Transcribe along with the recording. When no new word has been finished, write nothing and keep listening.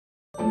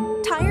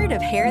Tired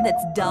of hair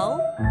that's dull,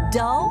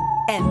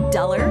 and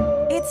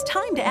duller? It's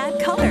time to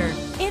add color.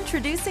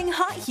 Introducing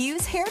Hot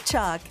Huez Hair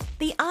Chalk,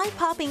 the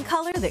eye-popping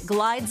color that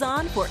glides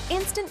on for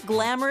instant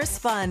glamorous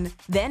fun,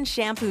 then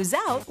shampoos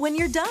out when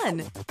you're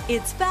done.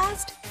 It's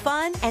fast,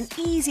 fun, and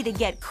easy to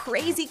get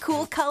crazy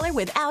cool color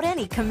without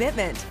any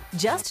commitment.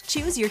 Just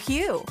choose your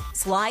hue.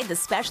 Slide the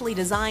specially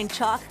designed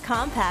chalk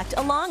compact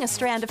along a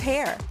strand of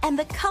hair, and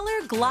the color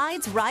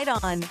glides right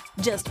on.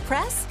 Just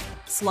press,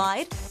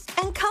 slide,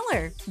 and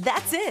color.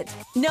 That's it.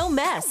 No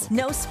mess,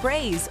 no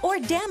sprays, or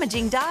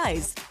damaging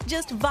dyes.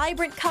 Just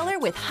vibrant color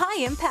with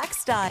high-impact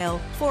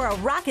style. For a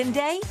rockin'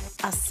 day,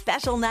 a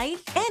special night,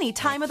 any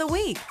time of the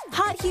week.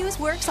 Hot Huez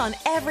works on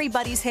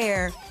everybody's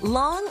hair,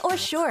 long or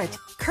short,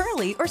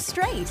 curly or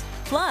straight.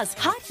 Plus,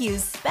 Hot Huez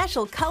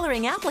special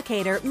coloring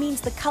applicator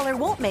means the color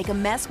won't make a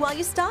mess while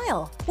you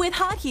style. With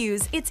Hot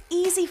Huez, it's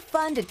easy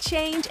fun to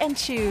change and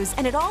choose,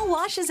 and it all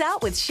washes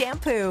out with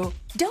shampoo.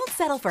 Don't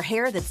settle for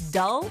hair that's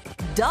dull,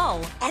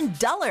 and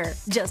duller.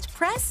 Just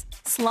press,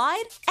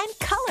 slide, and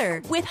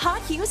color with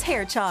Hot Huez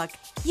Hair Chalk.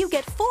 You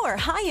get 4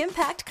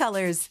 high-impact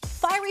colors: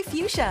 fiery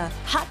fuchsia,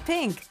 hot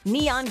pink,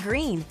 neon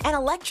green, and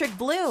electric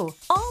blue,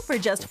 all for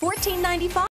just $14.95.